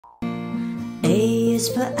A is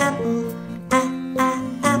for apple,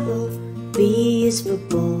 apple. B is for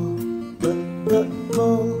ball,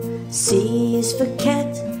 ball. C is for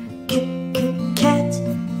cat, cat.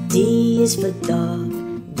 D is for dog,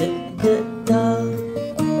 dog.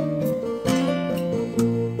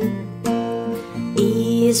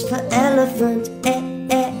 E is for elephant,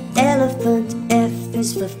 elephant. F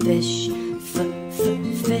is for fish,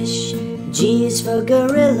 fish. G is for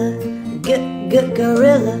gorilla,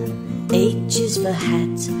 gorilla. H is for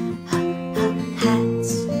hat, hat.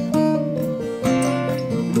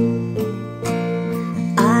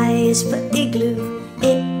 I is for igloo,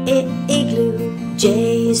 igloo. J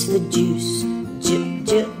is for juice,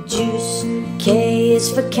 juice. K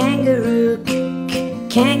is for kangaroo,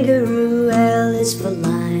 kangaroo. L is for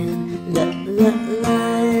lion,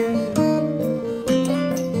 lion.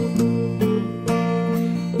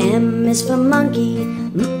 M is for monkey,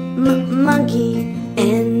 monkey.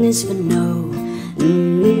 N is for no,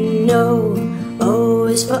 no. O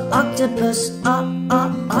is for octopus,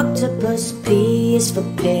 octopus. P is for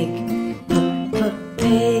pig,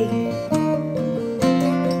 pig.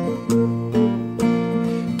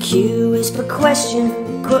 Q is for question,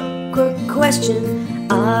 question.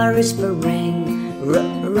 R is for ring,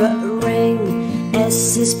 ring.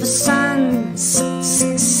 S is for sun,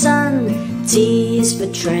 sun. T is for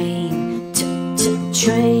train,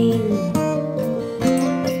 train.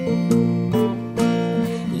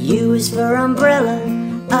 U is for umbrella,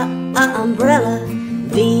 umbrella.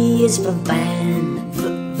 V is for van,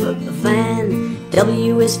 van.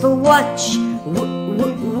 W is for watch,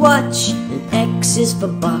 watch. And X is for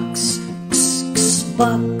box,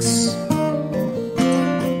 box.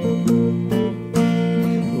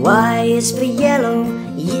 Y is for yellow,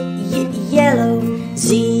 yellow.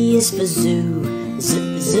 Z is for zoo,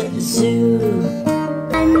 zoo.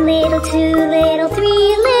 1 little, 2 little, 3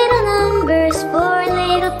 little numbers, 4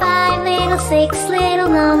 little, 5 little, 6 little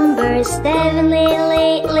numbers, 7 little,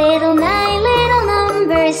 8 little, 9 little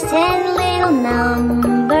numbers, 10 little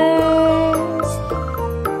numbers.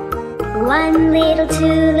 1 little, 2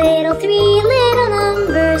 little, 3 little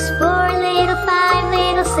numbers, 4 little, 5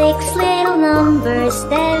 little, 6 little numbers,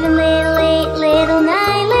 7 little, 8 little,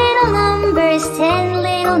 9 little numbers, 10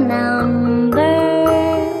 little numbers.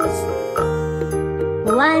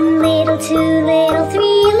 1 little, 2 little, 3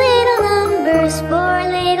 little numbers, 4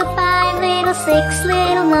 little, 5 little, 6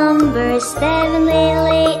 little numbers, 7 little,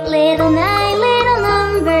 8 little, 9 little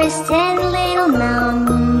numbers, 10 little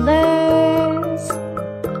numbers.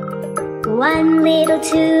 1 little,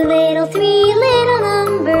 2 little, 3 little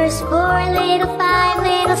numbers, 4 little, 5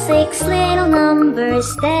 little, 6 little numbers,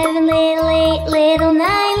 7 little, 8 little,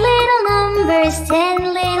 9 little numbers,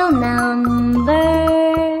 10 little numbers.